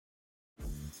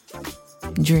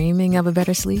Dreaming of a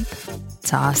better sleep?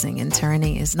 Tossing and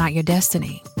turning is not your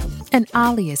destiny. And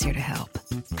Ollie is here to help.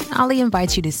 Ollie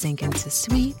invites you to sink into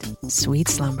sweet, sweet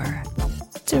slumber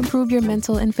to improve your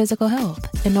mental and physical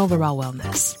health and overall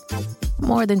wellness.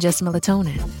 More than just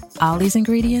melatonin, Ollie's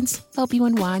ingredients help you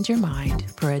unwind your mind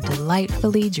for a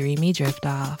delightfully dreamy drift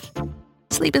off.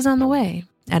 Sleep is on the way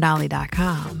at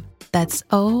Ollie.com. That's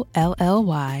OLLY.com.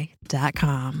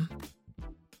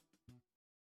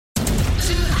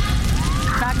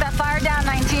 Knock that fire down,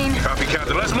 19. Copy,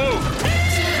 Captain. Let's move.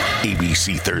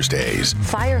 ABC Thursdays.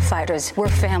 Firefighters, we're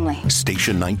family.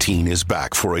 Station 19 is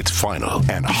back for its final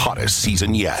and hottest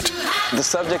season yet. The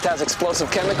subject has explosive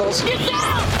chemicals.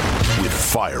 With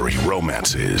fiery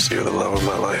romances. You're the love of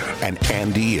my life. And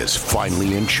Andy is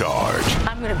finally in charge.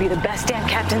 I'm going to be the best damn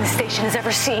captain the station has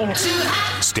ever seen.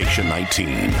 Station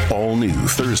 19. All new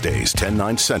Thursdays,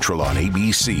 10/9 Central on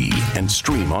ABC and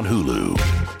stream on Hulu.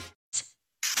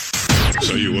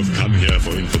 So you have come here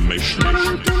for information.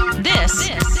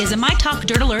 This is a My Talk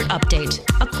Dirt Alert update.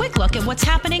 A quick look at what's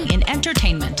happening in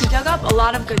entertainment. We dug up a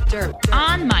lot of good dirt.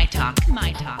 On My Talk.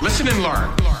 My Talk. Listen and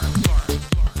learn.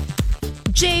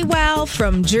 JWoww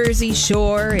from Jersey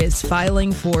Shore is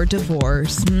filing for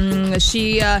divorce.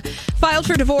 She filed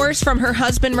for divorce from her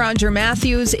husband, Roger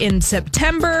Matthews, in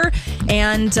September,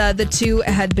 and the two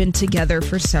had been together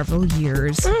for several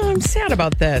years. Oh, I'm sad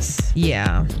about this.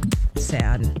 Yeah,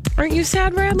 sad. Aren't you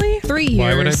sad, Bradley? 3 years.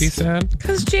 Why would I be sad?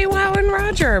 Because JWoww and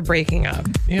Roger are breaking up.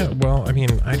 Yeah, well, I mean,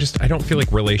 I don't feel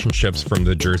like relationships from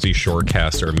the Jersey Shore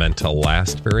cast are meant to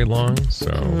last very long, so...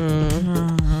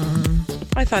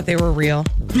 I thought they were real.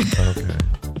 Okay.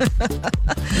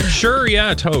 Sure,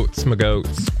 yeah, totes, my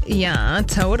goats. Yeah,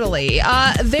 totally.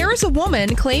 There is a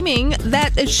woman claiming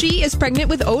that she is pregnant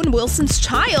with Owen Wilson's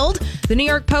child. The New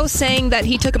York Post saying that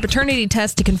he took a paternity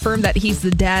test to confirm that he's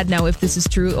the dad. Now, if this is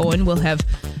true, Owen will have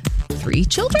 3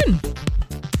 children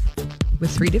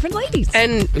with 3 different ladies.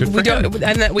 And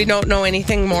that we don't know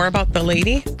anything more about the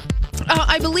lady?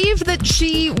 I believe that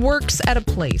she works at a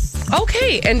place.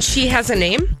 Okay, and she has a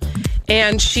name?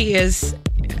 And she is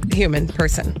a human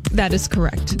person. That is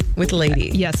correct. With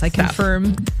lady. Yes, I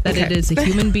confirm that it is a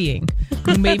human being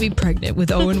who may be pregnant with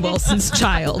Owen Wilson's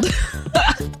child.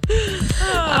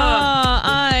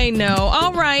 I know.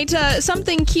 All right.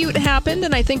 Something cute happened,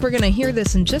 and I think we're going to hear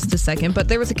this in just a second. But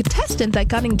there was a contestant that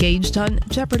got engaged on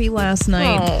Jeopardy last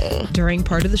night during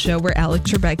part of the show where Alex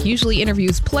Trebek usually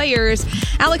interviews players.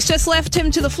 Alex just left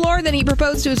him to the floor. Then he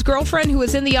proposed to his girlfriend who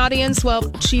was in the audience.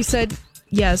 Well, she said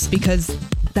yes, because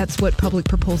that's what public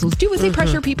proposals do, is they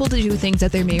pressure people to do things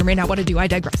that they may or may not want to do. I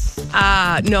digress.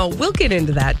 No, we'll get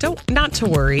into that. Not to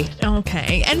worry.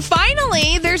 Okay. And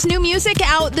finally, there's new music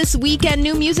out this weekend.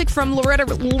 New music from Loretta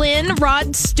Lynn,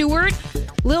 Rod Stewart,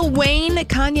 Lil Wayne,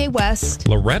 Kanye West.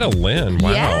 Loretta Lynn?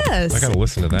 Wow. Yes. I gotta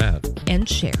listen to that. And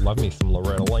Cher. Love me some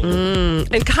Loretta Lynn.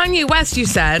 And Kanye West, you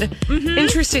said.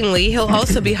 Interestingly, he'll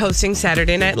also be hosting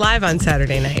Saturday Night Live on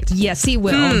Saturday night. Yes, he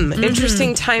will.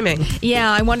 Interesting timing.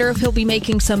 Yeah, I wonder if he'll be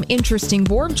making some interesting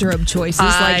wardrobe choices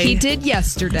like he did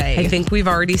yesterday. I think we've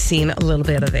already seen a little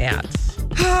bit of that.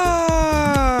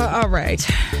 All right.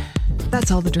 That's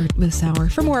all the dirt this hour.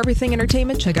 For more everything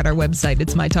entertainment, check out our website.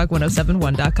 It's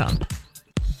mytalk1071.com.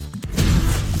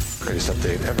 Greatest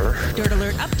update ever. Dirt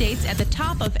Alert updates at the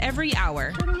top of every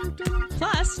hour.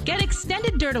 Plus, get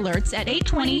extended Dirt Alerts at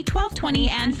 8:20, 12:20,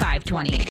 and 5:20.